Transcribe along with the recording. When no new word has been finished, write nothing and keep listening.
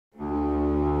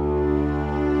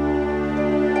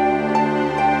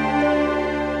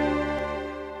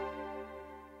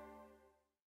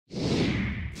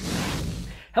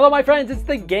Hello my friends, it's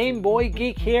the Game Boy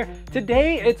Geek here.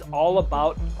 Today it's all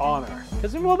about honor,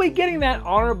 because we'll be getting that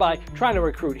honor by trying to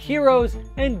recruit heroes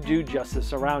and do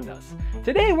justice around us.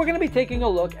 Today we're going to be taking a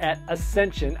look at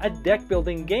Ascension, a deck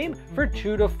building game for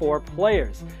 2 to 4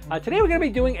 players. Today we're going to be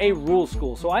doing a rule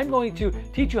school, so I'm going to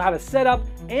teach you how to set up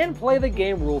and play the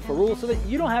game rule for rule so that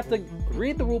you don't have to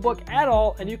read the rule book at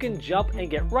all and you can jump and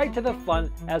get right to the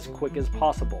fun as quick as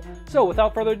possible. So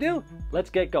without further ado, let's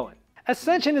get going.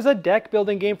 Ascension is a deck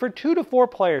building game for 2 to 4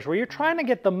 players where you're trying to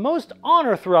get the most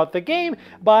honor throughout the game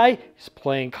by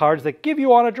playing cards that give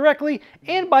you honor directly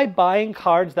and by buying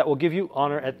cards that will give you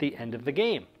honor at the end of the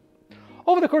game.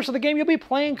 Over the course of the game, you'll be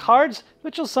playing cards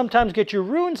which will sometimes get you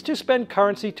runes to spend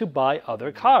currency to buy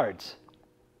other cards.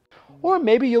 Or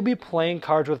maybe you'll be playing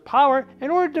cards with power in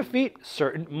order to defeat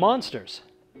certain monsters.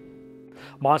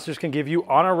 Monsters can give you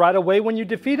honor right away when you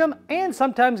defeat them and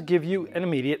sometimes give you an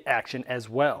immediate action as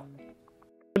well.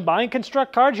 When buying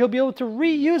construct cards, you'll be able to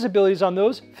reuse abilities on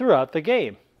those throughout the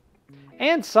game.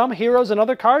 And some heroes and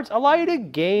other cards allow you to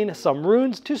gain some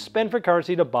runes to spend for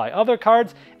currency to buy other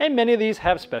cards, and many of these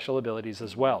have special abilities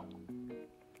as well.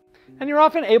 And you're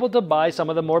often able to buy some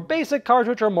of the more basic cards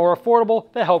which are more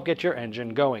affordable to help get your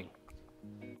engine going.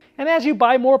 And as you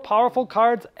buy more powerful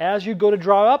cards, as you go to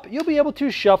draw up, you'll be able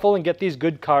to shuffle and get these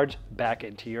good cards back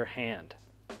into your hand.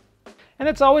 And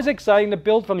it's always exciting to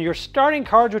build from your starting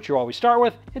cards, which you always start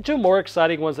with, into more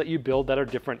exciting ones that you build that are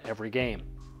different every game.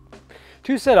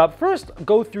 To set up, first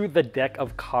go through the deck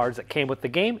of cards that came with the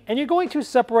game, and you're going to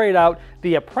separate out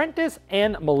the apprentice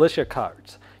and militia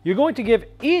cards. You're going to give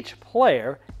each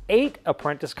player 8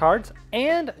 apprentice cards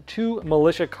and 2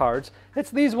 militia cards. It's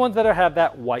these ones that have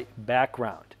that white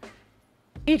background.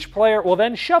 Each player will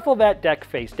then shuffle that deck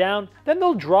face down, then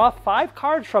they'll draw 5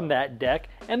 cards from that deck,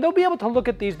 and they'll be able to look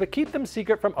at these but keep them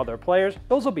secret from other players.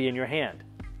 Those will be in your hand.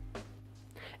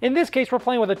 In this case, we're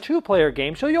playing with a 2-player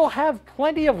game, so you'll have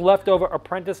plenty of leftover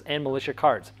apprentice and militia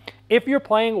cards. If you're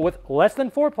playing with less than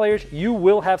 4 players, you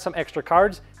will have some extra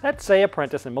cards that say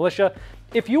apprentice and militia.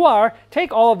 If you are,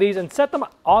 take all of these and set them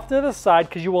off to the side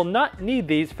because you will not need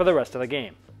these for the rest of the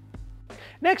game.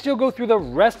 Next, you'll go through the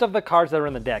rest of the cards that are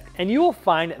in the deck, and you will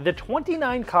find the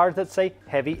 29 cards that say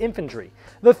Heavy Infantry,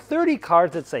 the 30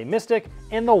 cards that say Mystic,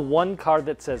 and the 1 card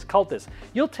that says Cultist.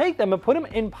 You'll take them and put them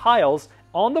in piles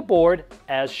on the board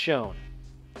as shown.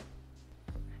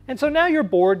 And so now your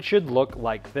board should look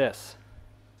like this.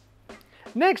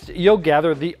 Next, you'll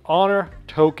gather the honor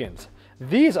tokens.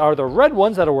 These are the red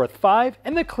ones that are worth 5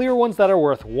 and the clear ones that are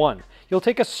worth 1. You'll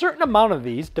take a certain amount of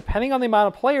these, depending on the amount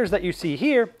of players that you see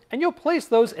here, and you'll place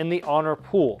those in the honor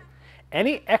pool.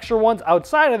 Any extra ones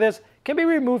outside of this can be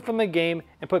removed from the game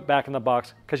and put back in the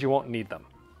box because you won't need them.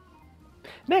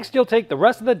 Next, you'll take the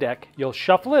rest of the deck, you'll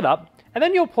shuffle it up, and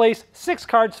then you'll place 6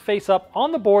 cards face up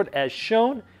on the board as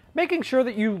shown, making sure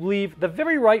that you leave the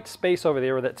very right space over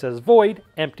there that says Void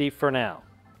empty for now.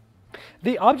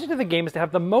 The object of the game is to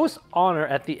have the most honor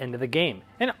at the end of the game.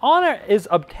 And honor is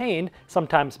obtained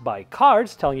sometimes by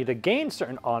cards telling you to gain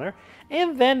certain honor,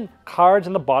 and then cards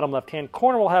in the bottom left-hand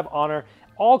corner will have honor.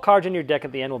 All cards in your deck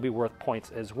at the end will be worth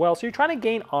points as well. So you're trying to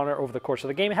gain honor over the course of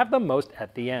the game and have the most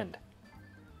at the end.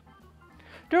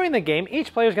 During the game,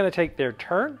 each player is going to take their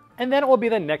turn, and then it will be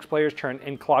the next player's turn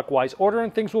in clockwise order,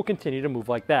 and things will continue to move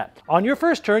like that. On your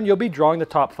first turn, you'll be drawing the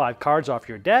top 5 cards off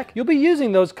your deck. You'll be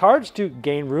using those cards to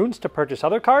gain runes to purchase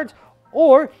other cards,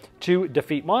 or to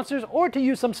defeat monsters, or to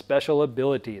use some special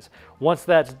abilities. Once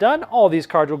that's done, all these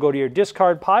cards will go to your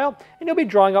discard pile, and you'll be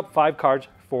drawing up 5 cards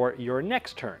for your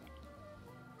next turn.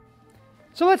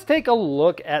 So let's take a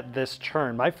look at this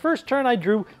turn. My first turn I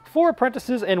drew 4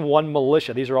 apprentices and 1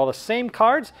 militia. These are all the same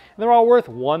cards, and they're all worth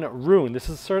 1 rune. This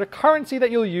is sort of currency that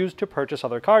you'll use to purchase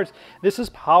other cards. This is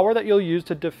power that you'll use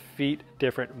to defeat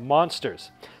different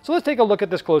monsters. So let's take a look at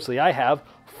this closely. I have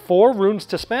 4 runes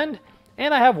to spend,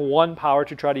 and I have 1 power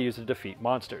to try to use to defeat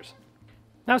monsters.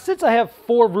 Now, since I have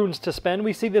 4 runes to spend,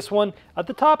 we see this one at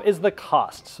the top is the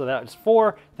cost. So that's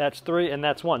 4, that's 3, and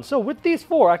that's 1. So with these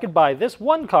 4, I could buy this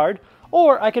 1 card,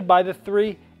 or I could buy the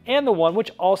 3 and the 1,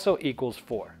 which also equals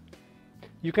 4.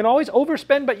 You can always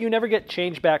overspend, but you never get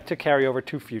change back to carry over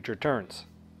to future turns.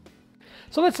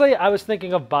 So let's say I was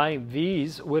thinking of buying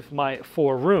these with my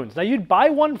 4 runes. Now you'd buy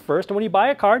one first, and when you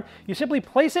buy a card, you simply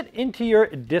place it into your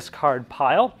discard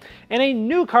pile, and a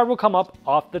new card will come up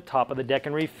off the top of the deck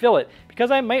and refill it,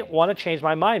 because I might want to change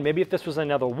my mind. Maybe if this was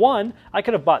another 1, I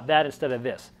could have bought that instead of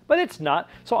this. But it's not,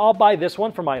 so I'll buy this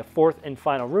one for my 4th and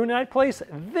final rune, and I place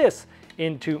this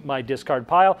into my discard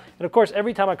pile. And of course,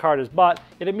 every time a card is bought,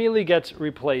 it immediately gets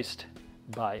replaced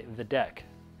by the deck.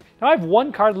 Now I have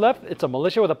one card left. It's a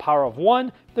militia with a power of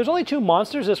 1. There's only 2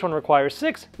 monsters. This one requires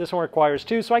 6. This one requires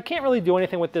 2. So I can't really do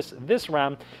anything with this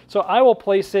round. So I will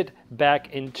place it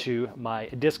back into my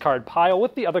discard pile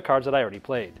with the other cards that I already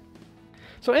played.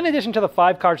 So in addition to the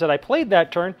 5 cards that I played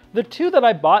that turn, the 2 that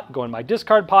I bought go in my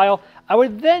discard pile. I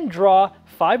would then draw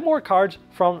 5 more cards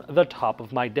from the top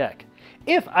of my deck.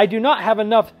 If I do not have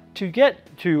enough to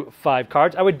get to 5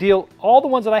 cards, I would deal all the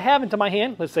ones that I have into my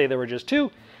hand. Let's say there were just 2.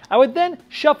 I would then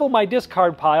shuffle my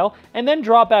discard pile and then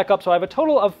draw back up so I have a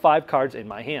total of 5 cards in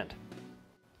my hand.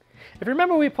 If you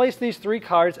remember, we placed these 3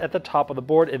 cards at the top of the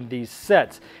board in these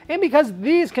sets, and because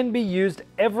these can be used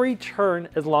every turn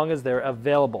as long as they're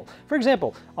available. For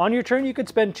example, on your turn you could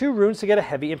spend 2 runes to get a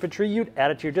heavy infantry, you'd add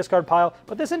it to your discard pile,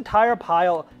 but this entire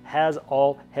pile has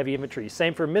all heavy infantry.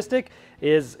 Same for Mystic,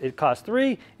 it costs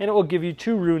 3, and it will give you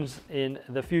 2 runes in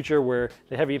the future where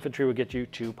the heavy infantry will get you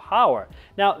 2 power.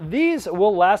 Now these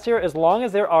will last here as long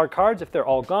as there are cards. If they're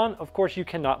all gone, of course you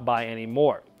cannot buy any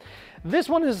more. This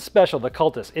one is special, the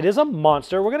Cultist. It is a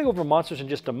monster. We're going to go over monsters in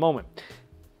just a moment.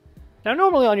 Now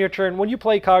normally on your turn, when you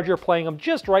play cards, you're playing them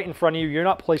just right in front of you. You're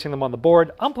not placing them on the board.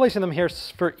 I'm placing them here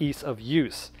for ease of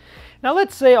use. Now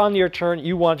let's say on your turn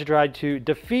you want to try to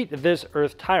defeat this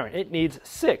Earth Tyrant. It needs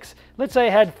 6. Let's say I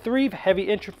had 3 heavy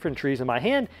infantries in my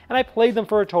hand and I played them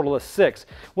for a total of 6.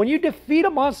 When you defeat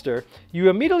a monster, you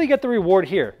immediately get the reward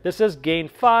here. This says gain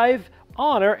 5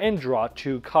 honor and draw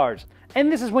 2 cards. And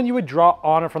this is when you would draw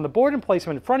honor from the board and place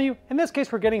them in front of you. In this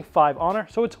case, we're getting 5 honor,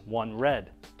 so it's 1 red.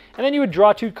 And then you would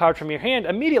draw 2 cards from your hand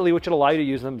immediately, which would allow you to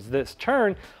use them this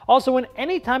turn. Also,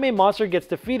 anytime a monster gets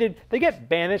defeated, they get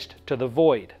banished to the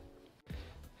void.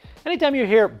 Anytime you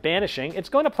hear Banishing, it's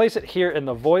going to place it here in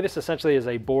the void. This essentially is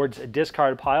a board's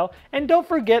discard pile. And don't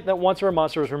forget that once a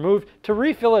monster is removed, to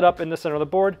refill it up in the center of the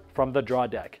board from the draw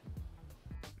deck.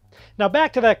 Now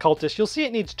back to that Cultist, you'll see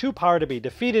it needs 2 power to be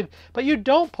defeated, but you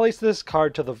don't place this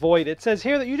card to the void. It says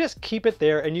here that you just keep it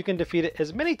there and you can defeat it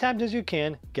as many times as you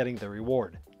can, getting the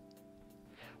reward.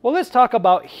 Well, let's talk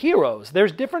about heroes.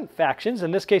 There's different factions.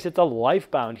 In this case, it's a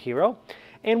Lifebound hero.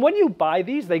 And when you buy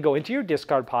these, they go into your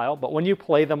discard pile, but when you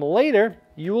play them later,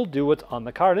 you will do what's on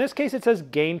the card. In this case, it says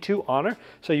gain 2 honor,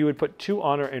 so you would put 2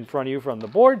 honor in front of you from the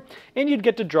board, and you'd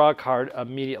get to draw a card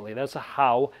immediately. That's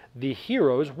how the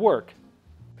heroes work.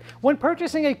 When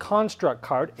purchasing a construct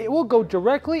card, it will go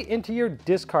directly into your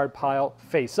discard pile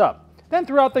face up. Then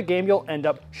throughout the game, you'll end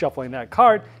up shuffling that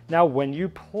card. Now when you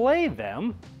play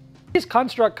them, these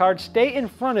construct cards stay in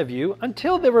front of you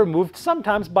until they're removed,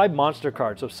 sometimes by monster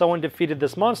cards. So if someone defeated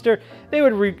this monster, they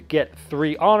would get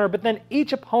 3 honor, but then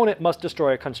each opponent must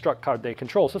destroy a construct card they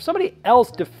control. So if somebody else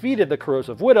defeated the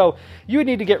Corrosive Widow, you would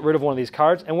need to get rid of one of these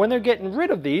cards, and when they're getting rid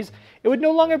of these, it would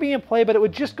no longer be in play, but it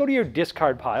would just go to your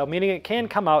discard pile, meaning it can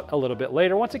come out a little bit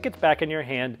later once it gets back in your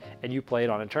hand and you play it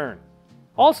on a turn.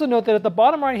 Also note that at the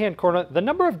bottom right hand corner, the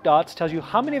number of dots tells you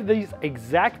how many of these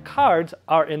exact cards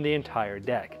are in the entire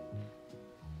deck.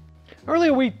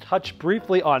 Earlier we touched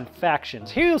briefly on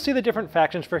factions. Here you'll see the different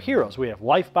factions for heroes. We have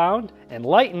Lifebound,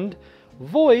 Enlightened,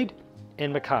 Void,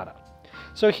 and Mikata.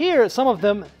 So here, some of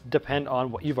them depend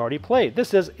on what you've already played.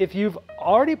 This is, if you've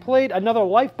already played another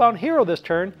Lifebound hero this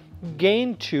turn,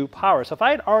 gain 2 power. So if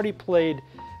I had already played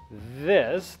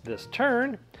this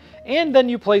turn, and then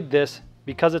you played this,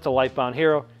 because it's a Lifebound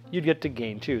hero, you'd get to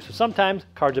gain 2. So sometimes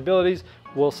cards' abilities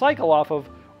will cycle off of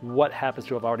what happens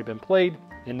to have already been played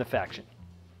in the faction.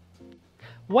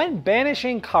 When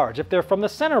banishing cards, if they're from the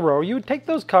center row, you would take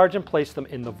those cards and place them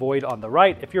in the void on the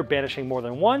right. If you're banishing more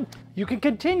than 1, you can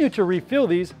continue to refill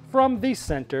these from the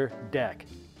center deck.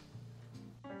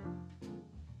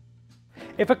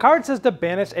 If a card says to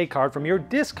banish a card from your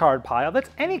discard pile, that's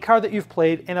any card that you've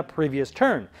played in a previous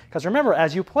turn. Because remember,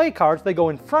 as you play cards, they go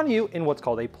in front of you in what's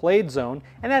called a played zone,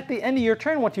 and at the end of your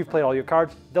turn, once you've played all your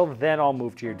cards, they'll then all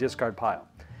move to your discard pile.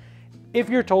 If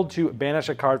you're told to banish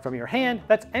a card from your hand,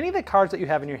 that's any of the cards that you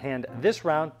have in your hand this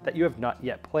round that you have not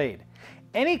yet played.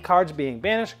 Any cards being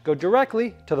banished go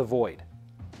directly to the void.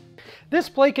 This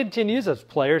play continues as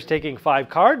players taking 5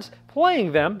 cards,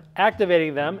 playing them,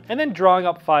 activating them, and then drawing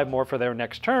up 5 more for their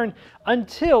next turn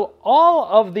until all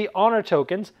of the honor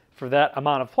tokens for that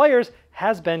amount of players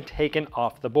has been taken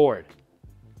off the board.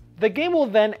 The game will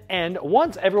then end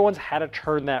once everyone's had a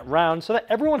turn that round so that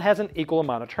everyone has an equal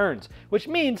amount of turns, which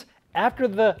means after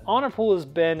the honor pool has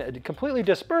been completely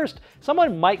dispersed,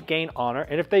 someone might gain honor,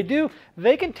 and if they do,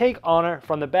 they can take honor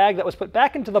from the bag that was put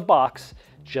back into the box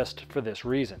just for this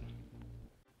reason.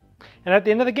 And at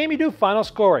the end of the game, you do final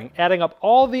scoring, adding up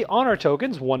all the honor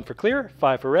tokens, 1 for clear,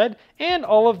 5 for red, and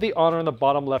all of the honor in the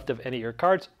bottom left of any of your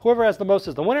cards. Whoever has the most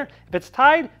is the winner. If it's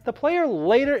tied, the player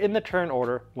later in the turn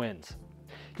order wins.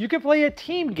 You can play a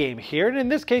team game here, and in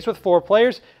this case with 4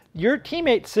 players, your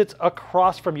teammate sits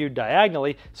across from you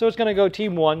diagonally, so it's going to go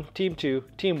team 1, team 2,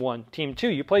 team 1, team 2.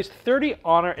 You place 30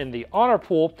 honor in the honor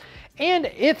pool, and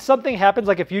if something happens,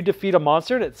 like if you defeat a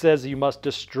monster that says you must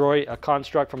destroy a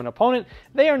construct from an opponent,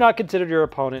 they are not considered your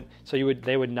opponent, so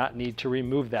they would not need to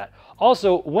remove that.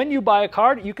 Also, when you buy a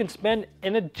card, you can spend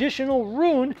an additional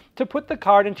rune to put the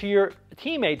card into your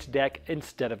teammate's deck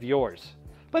instead of yours.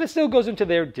 But it still goes into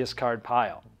their discard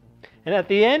pile. And at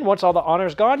the end, once all the honor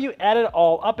is gone, you add it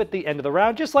all up at the end of the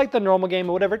round, just like the normal game,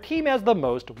 and whatever team has the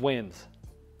most wins.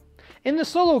 In the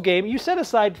solo game, you set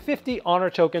aside 50 honor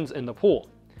tokens in the pool.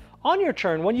 On your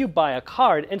turn, when you buy a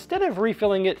card, instead of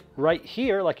refilling it right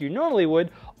here like you normally would,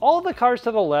 all the cards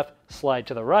to the left slide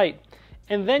to the right,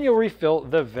 and then you'll refill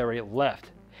the very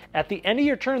left. At the end of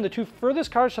your turn, the 2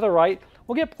 furthest cards to the right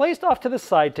will get placed off to the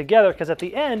side together, because at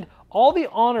the end, all the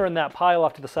honor in that pile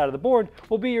off to the side of the board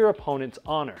will be your opponent's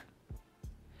honor.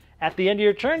 At the end of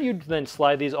your turn, you'd then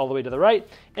slide these all the way to the right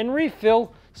and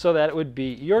refill so that it would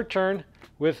be your turn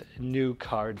with new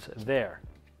cards there.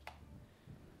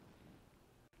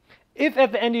 If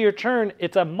at the end of your turn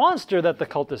it's a monster that the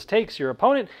cultist takes, your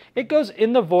opponent, it goes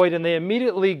in the void and they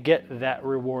immediately get that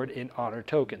reward in honor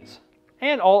tokens.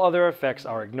 And all other effects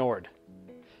are ignored.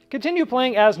 Continue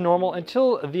playing as normal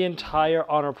until the entire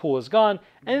honor pool is gone,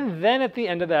 and then at the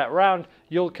end of that round,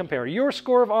 you'll compare your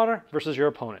score of honor versus your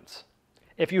opponent's.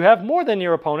 If you have more than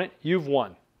your opponent, you've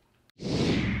won.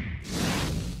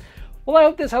 Well, I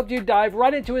hope this helped you dive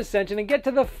right into Ascension and get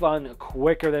to the fun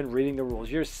quicker than reading the rules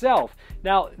yourself.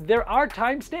 Now, there are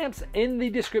timestamps in the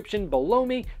description below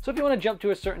me, so if you want to jump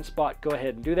to a certain spot, go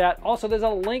ahead and do that. Also, there's a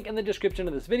link in the description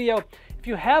of this video. If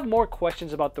you have more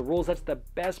questions about the rules, that's the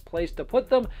best place to put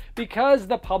them, because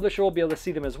the publisher will be able to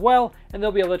see them as well, and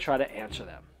they'll be able to try to answer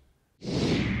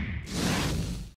them.